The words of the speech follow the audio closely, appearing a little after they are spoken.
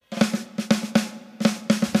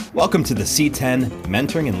Welcome to the C10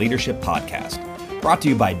 Mentoring and Leadership Podcast, brought to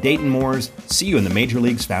you by Dayton Moore's See You in the Major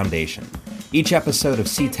Leagues Foundation. Each episode of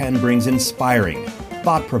C10 brings inspiring,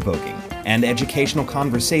 thought-provoking, and educational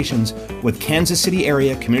conversations with Kansas City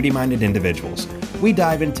area community-minded individuals. We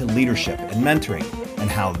dive into leadership and mentoring and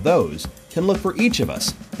how those can look for each of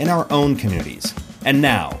us in our own communities. And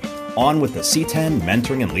now, on with the C10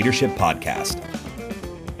 Mentoring and Leadership Podcast.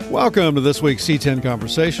 Welcome to this week's C10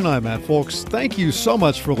 Conversation. I'm Matt Folks. Thank you so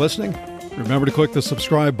much for listening. Remember to click the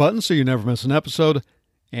subscribe button so you never miss an episode.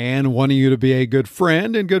 And wanting you to be a good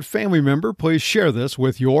friend and good family member, please share this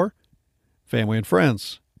with your family and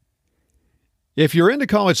friends. If you're into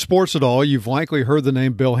college sports at all, you've likely heard the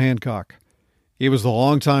name Bill Hancock. He was the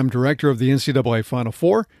longtime director of the NCAA Final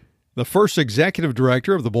Four, the first executive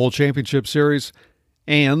director of the Bowl Championship Series,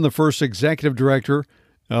 and the first executive director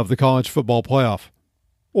of the College Football Playoff.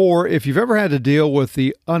 Or if you've ever had to deal with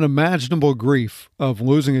the unimaginable grief of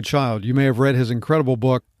losing a child, you may have read his incredible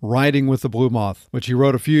book, Riding with the Blue Moth, which he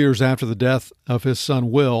wrote a few years after the death of his son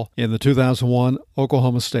Will in the 2001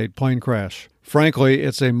 Oklahoma State plane crash. Frankly,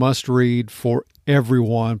 it's a must-read for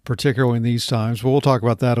everyone, particularly in these times, but we'll talk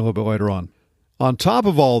about that a little bit later on. On top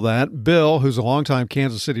of all that, Bill, who's a longtime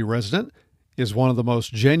Kansas City resident, is one of the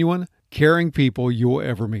most genuine, caring people you will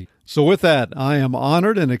ever meet. So with that, I am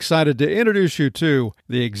honored and excited to introduce you to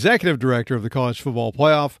the executive director of the College Football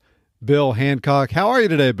Playoff, Bill Hancock. How are you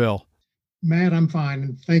today, Bill? Matt, I'm fine.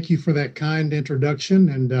 And thank you for that kind introduction.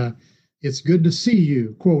 And it's good to see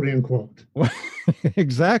you, quote unquote.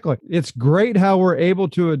 Exactly. It's great how we're able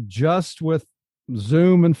to adjust with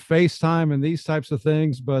Zoom and FaceTime and these types of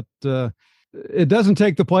things, but it doesn't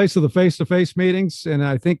take the place of the face-to-face meetings. And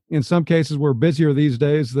I think in some cases we're busier these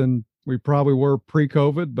days than we probably were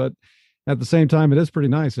pre-COVID, but at the same time, it is pretty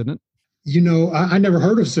nice, isn't it? You know, I never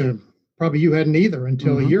heard of Zoom. Probably you hadn't either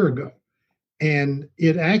until a year ago. And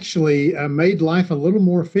it actually made life a little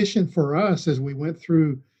more efficient for us as we went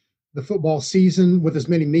through the football season with as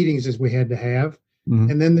many meetings as we had to have.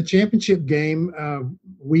 And then the championship game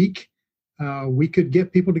week, we could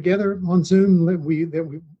get people together on Zoom that we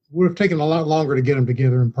would have taken a lot longer to get them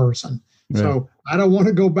together in person. Yeah. So I don't want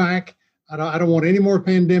to go back. I don't want any more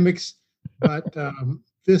pandemics, but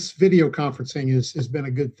this video conferencing has been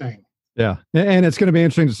a good thing. Yeah. And it's going to be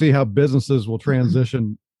interesting to see how businesses will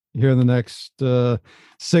transition here in the next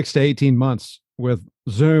 6 to 18 months with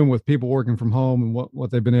Zoom, with people working from home and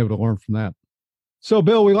what they've been able to learn from that. So,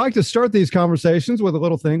 Bill, we like to start these conversations with a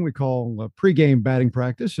little thing we call pregame batting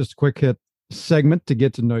practice, just a quick hit segment to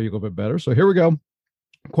get to know you a little bit better. So here we go.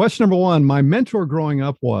 Question number one, my mentor growing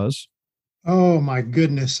up was? Oh, my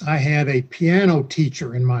goodness. I had a piano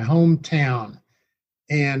teacher in my hometown,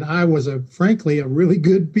 and I was, frankly, a really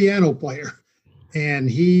good piano player. And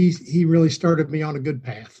he really started me on a good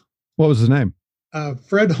path. What was his name?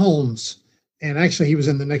 Fred Holmes. And actually, he was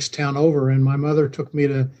in the next town over, and my mother took me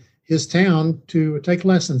to his town to take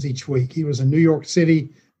lessons each week. He was a New York City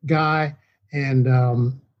guy, and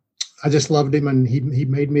I just loved him, and he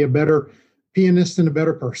made me a better pianist and a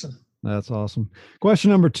better person. That's awesome. Question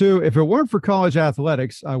number two, if it weren't for college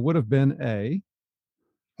athletics, I would have been a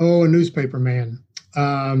newspaper man.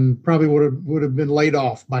 Probably would have been laid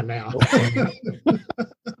off by now.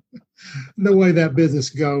 The way that business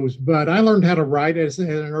goes. But I learned how to write at an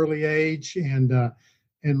early age and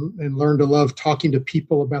learned to love talking to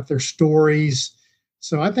people about their stories.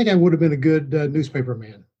 So I think I would have been a good newspaper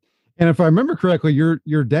man. And if I remember correctly,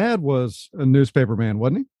 your dad was a newspaper man,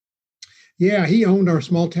 wasn't he? Yeah, he owned our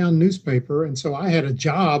small town newspaper. And so I had a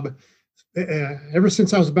job ever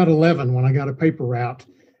since I was about 11 when I got a paper route.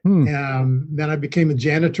 Then I became a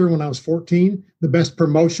janitor when I was 14, the best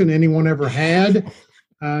promotion anyone ever had.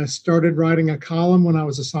 Started writing a column when I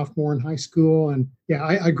was a sophomore in high school. And yeah,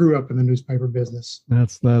 I grew up in the newspaper business.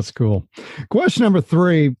 That's cool. Question number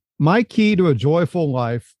three, my key to a joyful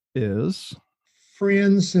life is?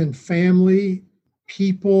 Friends and family,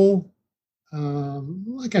 people.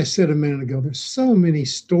 Like I said a minute ago, there's so many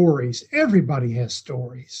stories. Everybody has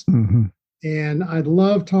stories. And I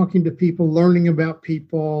love talking to people, learning about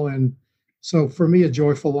people. And so for me, a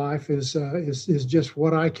joyful life is just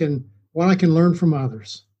what I can learn from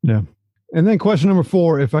others. Yeah. And then question number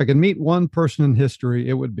four, if I could meet one person in history,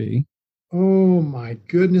 it would be? Oh my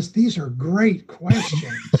goodness. These are great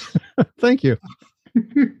questions. Thank you.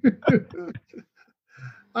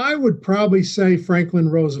 I would probably say Franklin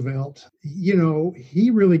Roosevelt. You know,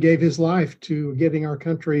 he really gave his life to getting our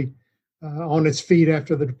country on its feet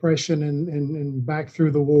after the Depression and back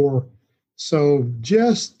through the war. So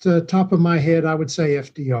just top of my head, I would say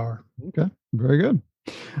FDR. Okay, very good.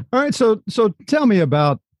 All right, so tell me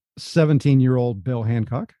about 17-year-old Bill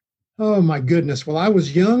Hancock. Oh my goodness. Well, I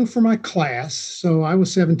was young for my class. So I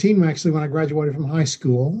was 17 actually when I graduated from high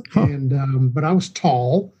school. Huh. And but I was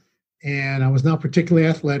tall and I was not particularly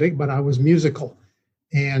athletic, but I was musical.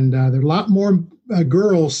 And there are a lot more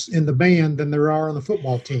girls in the band than there are on the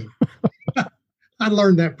football team. I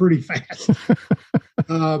learned that pretty fast.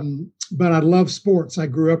 But I love sports. I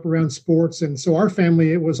grew up around sports. And so our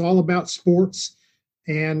family, it was all about sports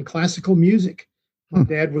and classical music. My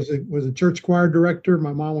dad was a church choir director.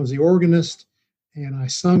 My mom was the organist. And I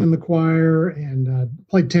sung in the choir and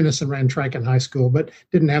played tennis and ran track in high school, but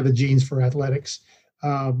didn't have the genes for athletics.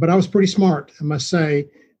 But I was pretty smart, I must say,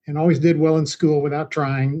 and always did well in school without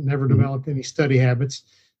trying, never developed any study habits.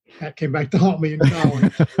 That came back to haunt me in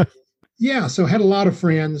college. Yeah, so had a lot of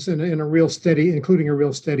friends and a real steady, including a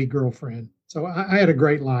real steady girlfriend. So I had a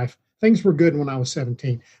great life. Things were good when I was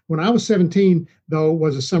 17. When I was 17, though,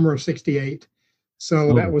 was the summer of 68.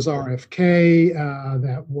 So that was RFK.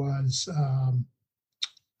 That was,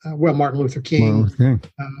 Martin Luther King,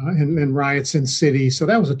 and riots in cities. So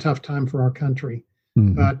that was a tough time for our country.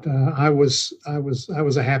 Mm-hmm. But I was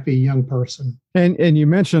a happy young person. And you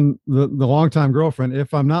mentioned the longtime girlfriend.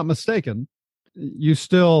 If I'm not mistaken, you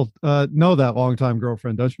still know that longtime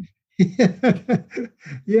girlfriend, don't you?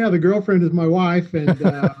 Yeah, the girlfriend is my wife, and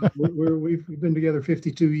we've been together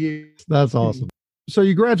 52 years. That's awesome. So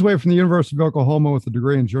you graduated from the University of Oklahoma with a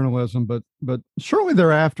degree in journalism, but shortly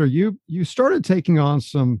thereafter, you started taking on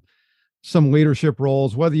some leadership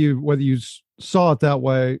roles, whether you saw it that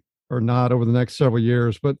way or not over the next several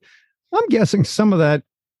years. But I'm guessing some of that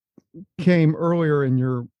came earlier in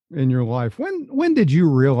your life. When did you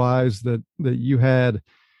realize that you had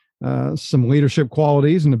some leadership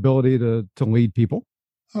qualities and ability to lead people?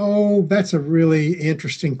 Oh, that's a really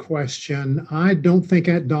interesting question. I don't think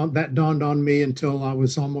that dawned on me until I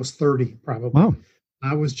was almost 30, probably. Wow.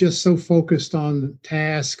 I was just so focused on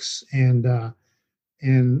tasks and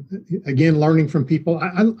again, learning from people.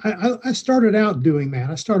 I started out doing that.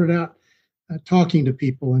 I started out talking to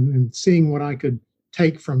people and seeing what I could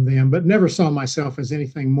take from them, but never saw myself as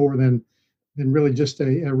anything more than really just a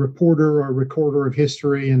reporter or a recorder of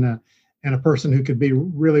history and a person who could be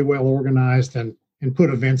really well organized and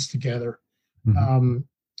put events together. Mm-hmm.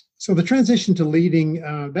 So the transition to leading,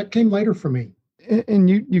 that came later for me. And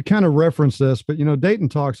you kind of referenced this, but Dayton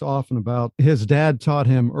talks often about his dad taught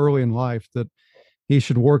him early in life that he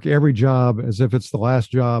should work every job as if it's the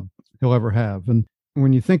last job he'll ever have. And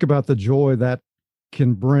when you think about the joy that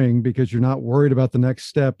can bring, because you're not worried about the next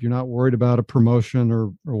step, you're not worried about a promotion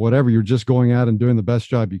or whatever, you're just going out and doing the best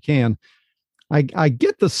job you can. I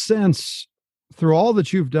get the sense through all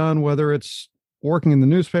that you've done, whether it's working in the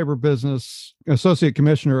newspaper business, associate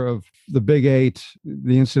commissioner of the Big Eight,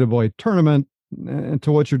 the NCAA tournament, and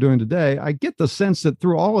to what you're doing today, I get the sense that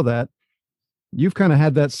through all of that, you've kind of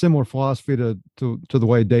had that similar philosophy to the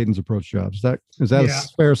way Dayton's approached jobs. Is that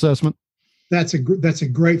a fair assessment? That's a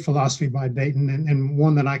great philosophy by Dayton, and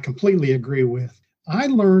one that I completely agree with. I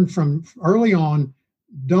learned from early on,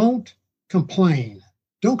 don't complain.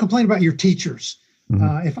 Don't complain about your teachers.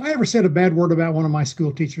 Mm-hmm. If I ever said a bad word about one of my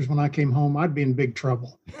school teachers when I came home, I'd be in big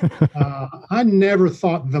trouble. I never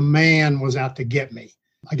thought the man was out to get me.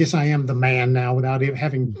 I guess I am the man now without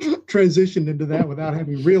having transitioned into that, without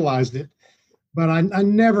having realized it. But I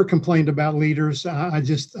never complained about leaders. I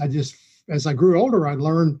just, as I grew older, I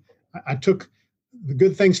learned, I took the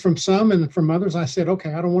good things from some and from others. I said,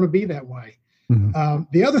 okay, I don't want to be that way. Mm-hmm.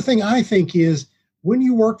 The other thing I think is when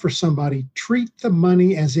you work for somebody, treat the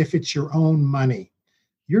money as if it's your own money.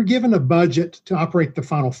 You're given a budget to operate the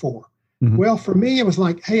Final Four. Mm-hmm. Well, for me, it was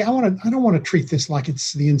like, hey, I don't want to treat this like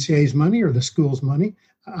it's the NCAA's money or the school's money.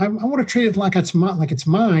 I want to treat it like it's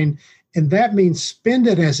mine. And that means spend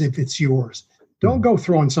it as if it's yours. Don't go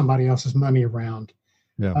throwing somebody else's money around.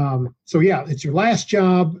 Yeah. It's your last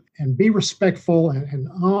job, and be respectful and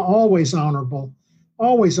always honorable,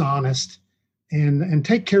 always honest, and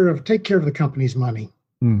take care of the company's money.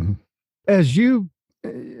 Mm-hmm. As you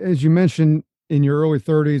mentioned, in your early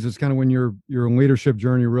 30s, it's kind of when your leadership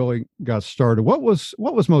journey really got started. What was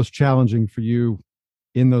most challenging for you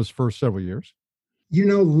in those first several years?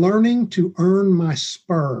 Learning to earn my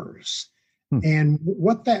spurs. And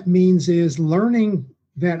what that means is learning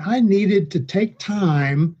that I needed to take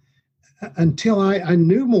time until I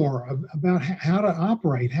knew more about how to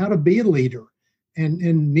operate, how to be a leader, and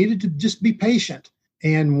needed to just be patient.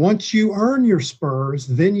 And once you earn your spurs,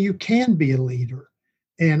 then you can be a leader.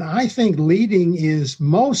 And I think leading is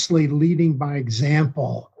mostly leading by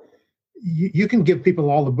example. You can give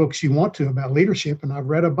people all the books you want to about leadership, and I've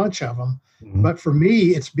read a bunch of them. Mm-hmm. But for me,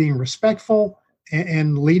 it's being respectful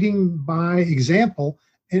and leading by example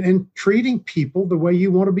and treating people the way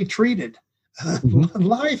you want to be treated.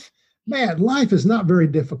 Life is not very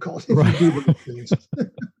difficult if you do those things.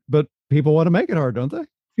 But people want to make it hard, don't they?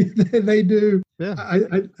 They do. Yeah.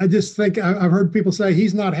 I just think I've heard people say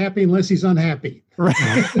he's not happy unless he's unhappy. Right.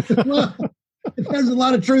 Well, there's a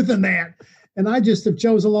lot of truth in that. And I just have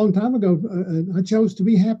chose a long time ago. I chose to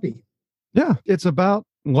be happy. Yeah. It's about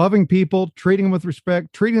loving people, treating them with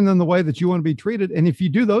respect, treating them the way that you want to be treated. And if you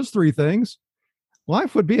do those three things,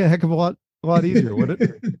 life would be a heck of a lot easier, would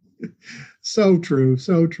it? So true.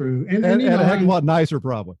 So true. And a heck of a lot nicer,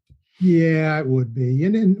 probably. Yeah, it would be.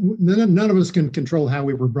 And none of us can control how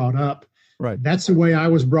we were brought up. Right. That's the way I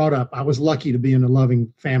was brought up. I was lucky to be in a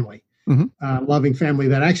loving family, loving family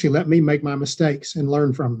that actually let me make my mistakes and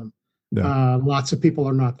learn from them. Yeah. Lots of people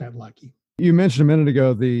are not that lucky. You mentioned a minute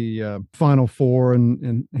ago the Final Four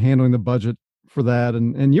and handling the budget for that,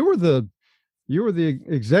 and you were the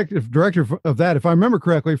executive director of that, if I remember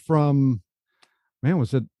correctly. From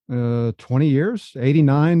was it 20 years,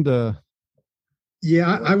 89 to?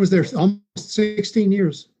 Yeah, I was there almost 16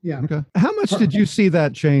 years. Yeah. Okay. How much did you see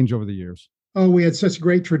that change over the years? Oh, we had such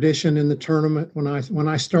great tradition in the tournament when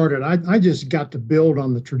I started. I just got to build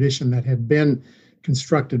on the tradition that had been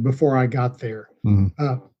constructed before I got there.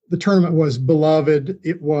 The tournament was beloved.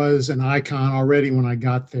 It was an icon already when I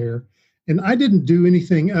got there. And I didn't do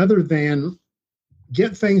anything other than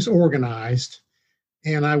get things organized.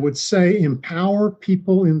 And I would say empower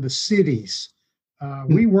people in the cities.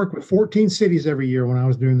 We worked with 14 cities every year when I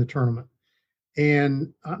was doing the tournament.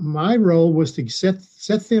 And my role was to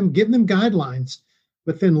set them, give them guidelines,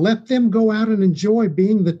 but then let them go out and enjoy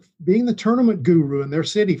being the tournament guru in their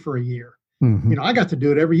city for a year. I got to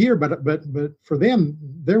do it every year, but for them,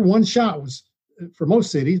 their one shot was, for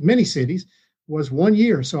most cities, many cities, was 1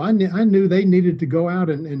 year. So I knew they needed to go out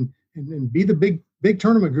and be the big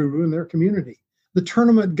tournament guru in their community. The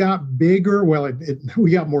tournament got bigger. Well, we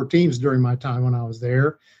got more teams during my time when I was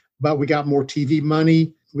there, but we got more TV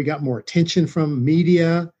money. We got more attention from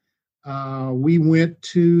media. We went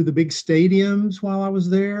to the big stadiums while I was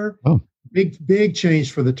there. Oh. Big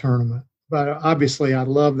change for the tournament. But obviously, I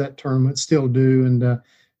love that tournament, still do, and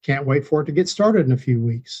can't wait for it to get started in a few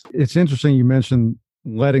weeks. It's interesting you mentioned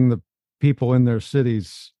letting the people in their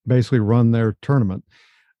cities basically run their tournament.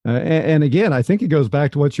 And again, I think it goes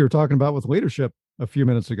back to what you were talking about with leadership a few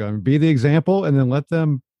minutes ago. I mean, be the example and then let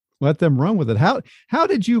them run with it. How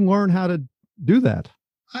did you learn how to do that?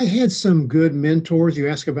 I had some good mentors. You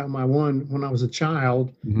asked about my one when I was a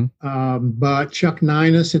child, but Chuck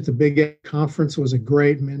Ninus at the Big 8 conference was a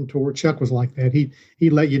great mentor. Chuck was like that. He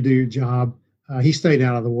let you do your job. He stayed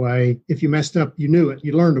out of the way. If you messed up, you knew it.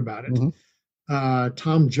 You learned about it.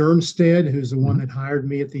 Tom Jernstead, who's the one that hired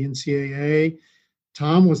me at the NCAA,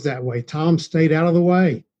 Tom was that way. Tom stayed out of the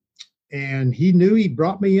way, and he knew he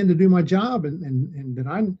brought me in to do my job, and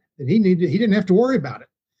that he didn't have to worry about it.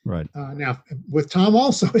 Right. Now, with Tom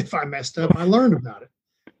also, if I messed up, I learned about it.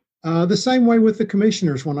 The same way with the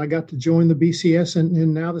commissioners when I got to join the BCS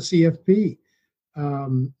and now the CFP.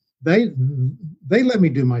 They let me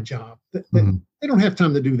do my job. They don't have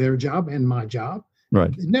time to do their job and my job. Right.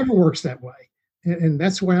 It never works that way. And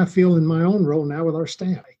that's the way I feel in my own role now with our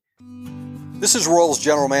staff. This is Royals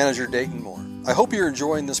General Manager Dayton Moore. I hope you're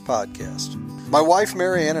enjoying this podcast. My wife,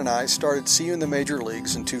 Mary Ann, and I started See You in the Major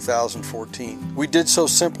Leagues in 2014. We did so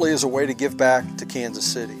simply as a way to give back to Kansas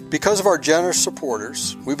City. Because of our generous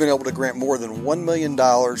supporters, we've been able to grant more than $1 million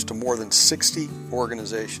to more than 60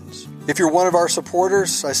 organizations. If you're one of our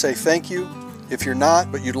supporters, I say thank you. If you're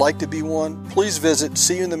not, but you'd like to be one, please visit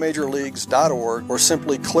seeyouinthemajorleagues.org or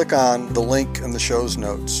simply click on the link in the show's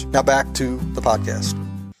notes. Now back to the podcast.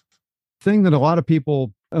 Thing that a lot of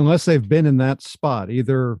people, unless they've been in that spot,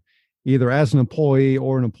 either as an employee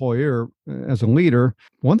or an employer, as a leader,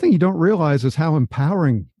 one thing you don't realize is how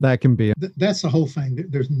empowering that can be. That's the whole thing.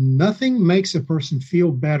 There's nothing makes a person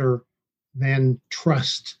feel better than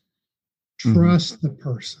trust. Trust the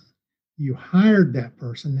person. You hired that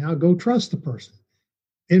person. Now go trust the person.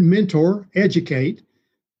 And mentor, educate,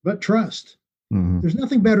 but trust. There's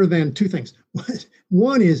nothing better than two things.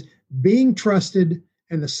 One is being trusted,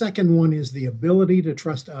 and the second one is the ability to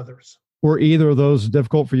trust others. Were either of those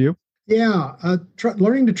difficult for you? Yeah,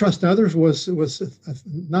 learning to trust others was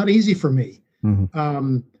not easy for me.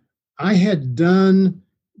 I had done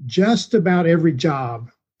just about every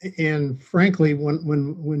job, and frankly,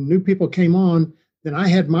 when new people came on, then I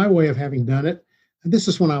had my way of having done it. And this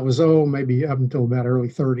is when I was maybe up until about early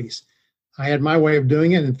 30s. I had my way of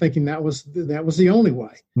doing it and thinking that was the only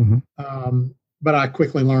way. But I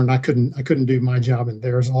quickly learned I couldn't do my job and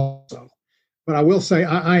theirs also. But I will say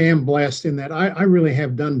I am blessed in that I really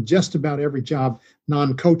have done just about every job,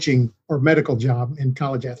 non-coaching or medical job in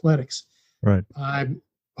college athletics. Right. I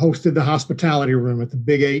hosted the hospitality room at the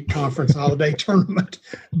Big 8 conference holiday tournament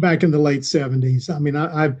back in the late 70s. I mean,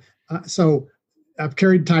 I've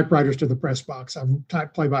carried typewriters to the press box. I've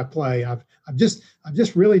typed play-by-play. I've just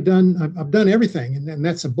really done. I've done everything, and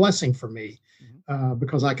that's a blessing for me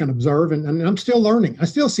because I can observe, and I'm still learning. I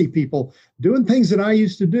still see people doing things that I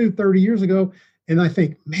used to do 30 years ago, and I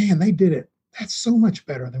think, man, they did it. That's so much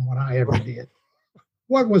better than what I ever did.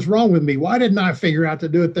 What was wrong with me? Why didn't I figure out to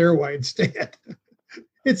do it their way instead?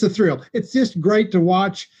 It's a thrill. It's just great to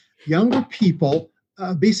watch younger people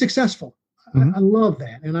be successful. I love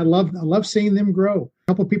that, and I love seeing them grow.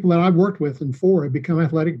 A couple of people that I've worked with and for have become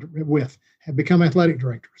athletic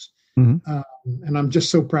directors, and I'm just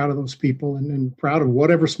so proud of those people and proud of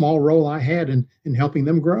whatever small role I had in helping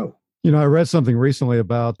them grow. You know, I read something recently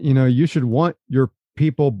about, you should want your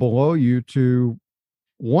people below you to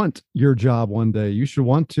want your job one day. You should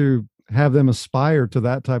want to have them aspire to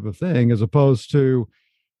that type of thing, as opposed to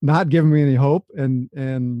not giving me any hope and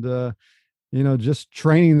just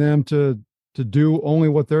training them to do only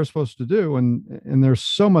what they're supposed to do. And there's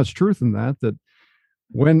so much truth in that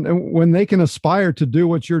when they can aspire to do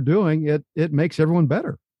what you're doing, it makes everyone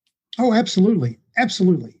better. Oh, absolutely.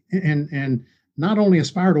 Absolutely. And not only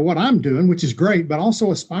aspire to what I'm doing, which is great, but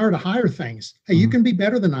also aspire to higher things. Hey, you can be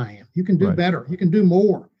better than I am. You can do better. You can do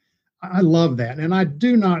more. I love that. And I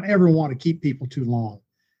do not ever want to keep people too long.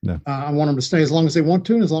 No. I want them to stay as long as they want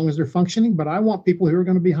to and as long as they're functioning, but I want people who are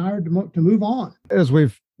going to be hired to move on. As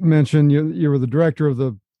we've mentioned, you were the director of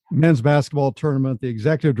the men's basketball tournament, the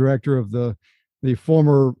executive director of the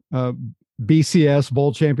former BCS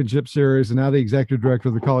Bowl Championship Series, and now the executive director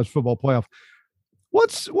of the college football playoff.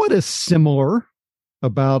 What is similar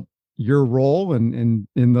about your role in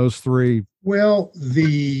those three? Well,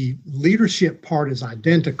 the leadership part is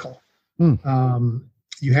identical.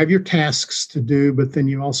 You have your tasks to do, but then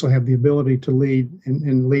you also have the ability to lead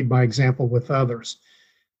and lead by example with others.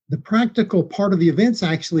 The practical part of the events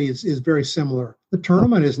actually is very similar. The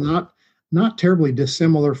tournament is not terribly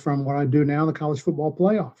dissimilar from what I do now in the college football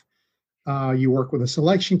playoff. You work with a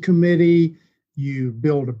selection committee, you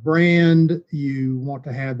build a brand, you want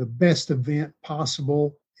to have the best event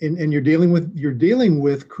possible, and you're dealing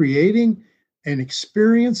with creating an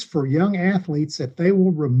experience for young athletes that they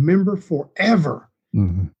will remember forever.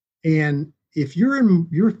 And if you're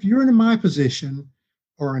in my position,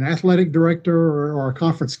 or an athletic director or a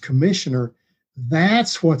conference commissioner,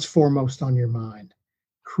 that's what's foremost on your mind.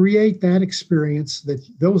 Create that experience that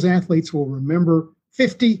those athletes will remember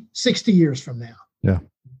 50, 60 years from now. Yeah.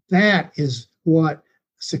 That is what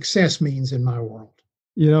success means in my world.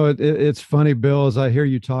 It's funny, Bill, as I hear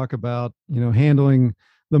you talk about, handling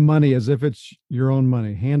the money as if it's your own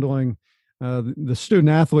money, handling the student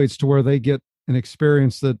athletes to where they get an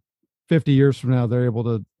experience that 50 years from now, they're able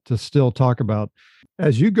to still talk about.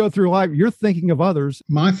 As you go through life, you're thinking of others.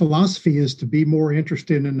 My philosophy is to be more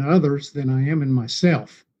interested in others than I am in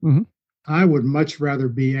myself. I would much rather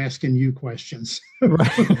be asking you questions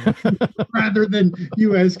rather than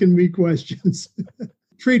you asking me questions.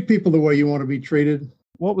 Treat people the way you want to be treated.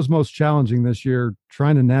 What was most challenging this year,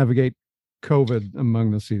 trying to navigate COVID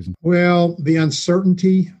among the season? Well, the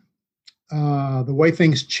uncertainty, the way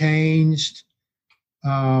things changed.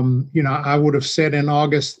 I would have said in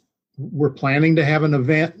August, we're planning to have an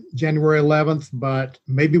event January 11th, but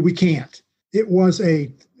maybe we can't. It was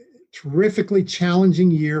a terrifically challenging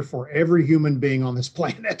year for every human being on this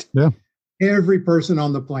planet. Yeah. Every person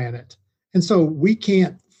on the planet. And so we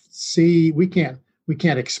can't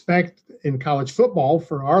expect in college football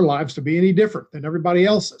for our lives to be any different than everybody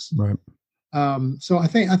else's. Right. So I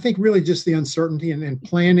think really just the uncertainty and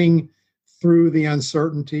planning through the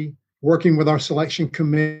uncertainty, working with our selection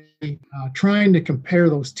committee, trying to compare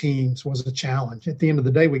those teams was a challenge. At the end of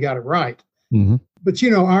the day, we got it right. But,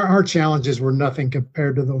 our challenges were nothing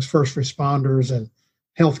compared to those first responders and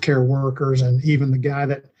healthcare workers and even the guy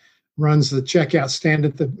that runs the checkout stand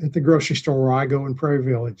at the grocery store where I go in Prairie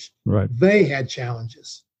Village. Right. They had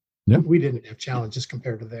challenges. Yeah. We didn't have challenges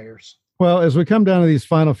compared to theirs. Well, as we come down to these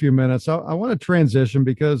final few minutes, I want to transition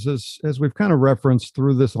because as we've kind of referenced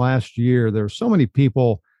through this last year, there are so many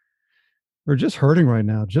people who are just hurting right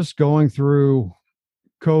now, just going through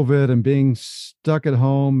COVID and being stuck at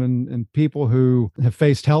home, and people who have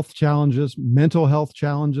faced health challenges, mental health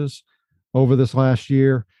challenges over this last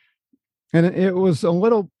year. And it was a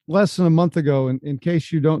little less than a month ago, in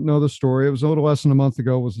case you don't know the story, it was a little less than a month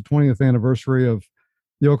ago, was the 20th anniversary of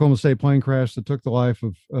the Oklahoma State plane crash that took the life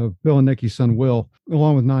of Bill and Nikki's son, Will,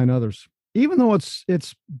 along with 9 others. even though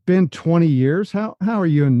it's been 20 years, how are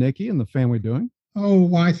you and Nikki and the family doing? Oh,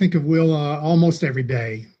 well, I think of Will almost every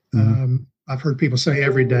day. I've heard people say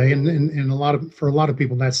every day, and for a lot of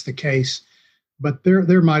people that's the case. But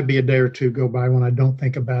there might be a day or two go by when I don't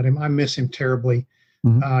think about him. I miss him terribly.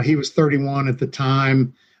 He was 31 at the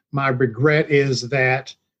time. My regret is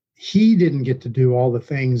that he didn't get to do all the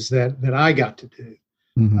things that I got to do.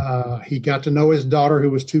 He got to know his daughter, who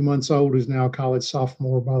was 2 months old, who's now a college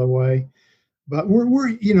sophomore, by the way. But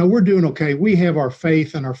we're doing okay. We have our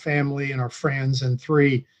faith and our family and our friends, and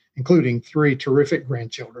including three terrific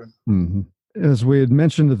grandchildren. As we had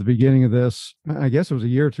mentioned at the beginning of this, I guess it was a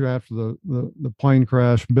year or two after the plane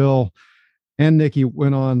crash, Bill and Nikki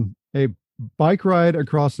went on a bike ride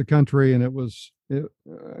across the country. And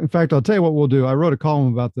in fact, I'll tell you what we'll do. I wrote a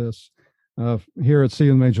column about this here at See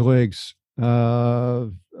You in the Major Leagues a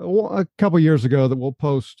couple of years ago that we'll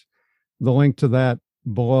post the link to that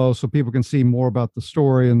below so people can see more about the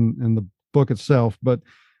story and the book itself. But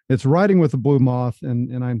it's Riding with the Blue Moth.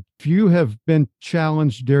 And if you have been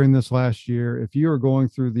challenged during this last year, if you are going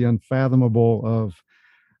through the unfathomable of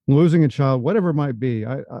losing a child, whatever it might be,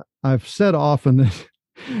 I've said often that,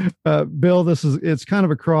 Bill, it's kind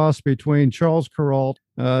of a cross between Charles Kuralt,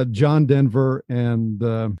 John Denver,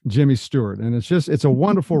 and Jimmy Stewart. And it's a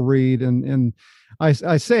wonderful read. And I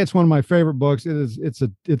say it's one of my favorite books. It's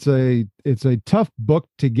a tough book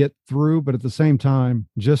to get through, but at the same time,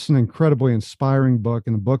 just an incredibly inspiring book,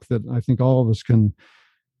 and a book that I think all of us can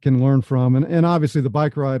learn from. And obviously the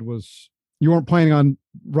bike ride you weren't planning on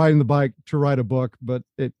riding the bike to write a book, but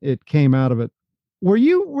it came out of it. Were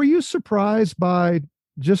you surprised by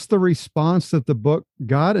just the response that the book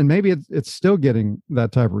got? And maybe it's still getting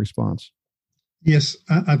that type of response. Yes,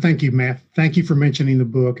 I thank you, Matt. Thank you for mentioning the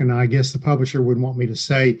book. And I guess the publisher would want me to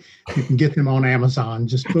say you can get them on Amazon.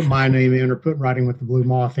 Just put my name in or put Riding with the Blue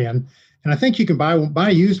Moth in. And I think you can buy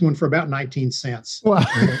a used one for about 19 cents. Wow.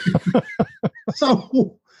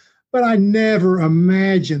 But I never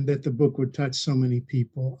imagined that the book would touch so many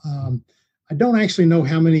people. I don't actually know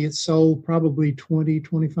how many it sold, probably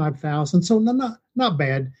 25,000. So not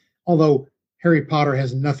bad. Although Harry Potter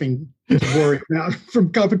has nothing to worry about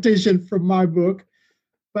from competition from my book.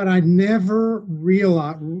 But I never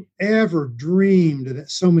ever dreamed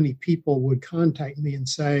that so many people would contact me and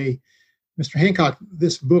say, Mr. Hancock,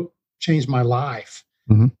 this book changed my life.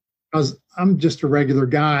 Because I'm just a regular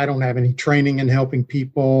guy. I don't have any training in helping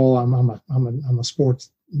people. I'm a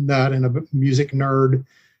sports nut and a music nerd.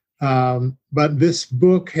 But this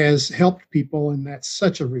book has helped people, and that's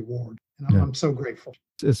such a reward. And I'm so grateful.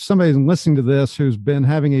 If somebody's listening to this who's been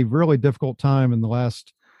having a really difficult time in the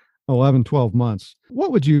last 11, 12 months,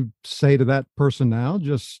 what would you say to that person now,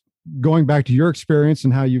 just going back to your experience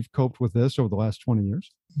and how you've coped with this over the last 20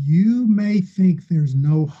 years? You may think there's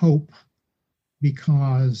no hope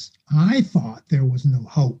because I thought there was no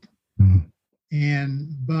hope.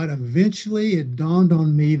 But eventually it dawned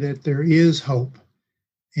on me that there is hope.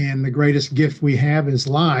 And the greatest gift we have is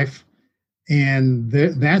life. And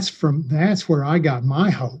that's where I got my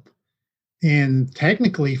hope. And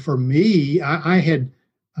technically for me, I'm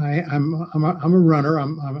a runner.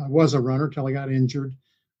 I was a runner till I got injured.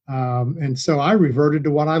 And so I reverted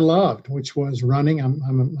to what I loved, which was running. I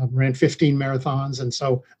ran 15 marathons. And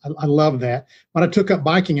so I love that. But I took up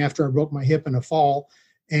biking after I broke my hip in a fall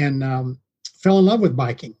and fell in love with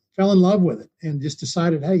biking, fell in love with it, and just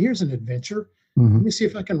decided, hey, here's an adventure. Let me see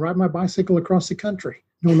if I can ride my bicycle across the country.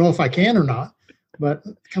 Don't know if I can or not, but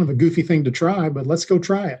kind of a goofy thing to try, but let's go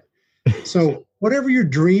try it. So whatever you're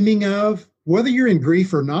dreaming of, whether you're in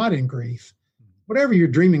grief or not in grief, whatever you're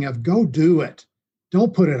dreaming of, go do it.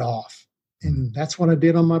 Don't put it off. And that's what I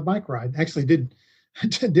did on my bike ride. Actually did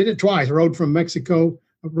it twice. I rode from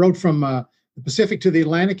the Pacific to the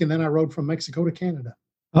Atlantic, and then I rode from Mexico to Canada.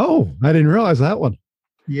 Oh, I didn't realize that one.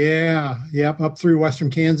 Yeah. Up through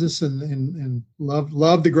Western Kansas and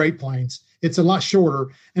love the Great Plains. It's a lot shorter.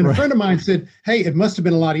 And a friend of mine said, hey, it must have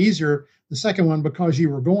been a lot easier, the second one, because you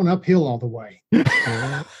were going uphill all the way.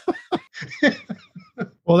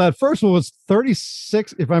 Well, that first one was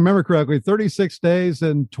 36, if I remember correctly, 36 days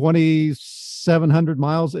and 2,700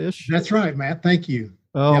 miles ish. That's right, Matt. Thank you.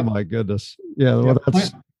 Oh my goodness. Yeah. Well,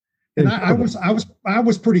 that's. And I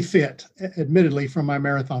was pretty fit, admittedly, from my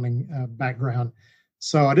marathoning background.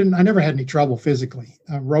 So I never had any trouble physically.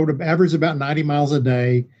 I averaged about 90 miles a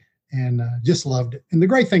day and just loved it. And the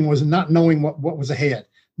great thing was not knowing what was ahead,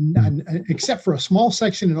 except for a small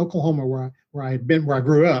section in Oklahoma where I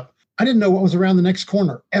grew up. I didn't know what was around the next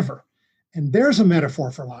corner ever. And there's a metaphor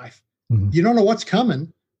for life. You don't know what's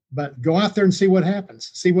coming, but go out there and see what happens.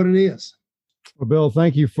 See what it is. Well, Bill,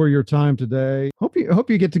 thank you for your time today. Hope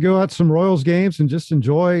you get to go out to some Royals games and just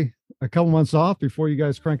enjoy a couple months off before you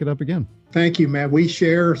guys crank it up again. Thank you, Matt. We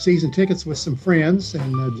share season tickets with some friends,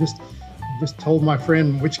 and just told my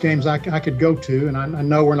friend which games I could go to. And I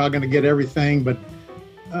know we're not going to get everything, but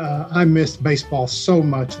I missed baseball so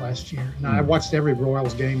much last year. And I watched every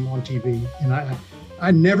Royals game on TV. And I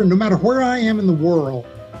never, no matter where I am in the world,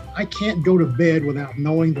 I can't go to bed without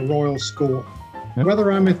knowing the Royals score. Yep.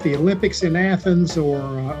 Whether I'm at the Olympics in Athens or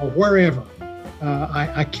wherever,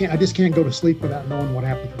 I just can't go to sleep without knowing what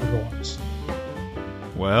happened to the Royals.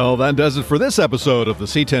 Well, that does it for this episode of the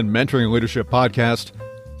C10 Mentoring and Leadership Podcast.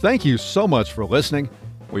 Thank you so much for listening.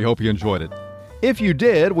 We hope you enjoyed it. If you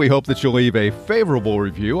did, we hope that you'll leave a favorable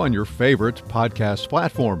review on your favorite podcast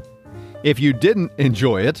platform. If you didn't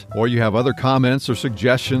enjoy it, or you have other comments or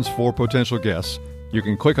suggestions for potential guests, you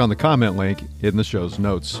can click on the comment link in the show's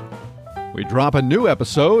notes. We drop a new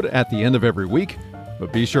episode at the end of every week,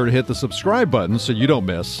 but be sure to hit the subscribe button so you don't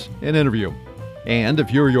miss an interview. And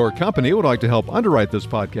if you or your company would like to help underwrite this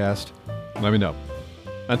podcast, let me know.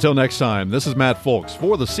 Until next time, this is Matt Folks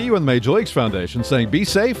for the See You in the Major Leagues Foundation saying be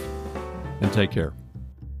safe and take care.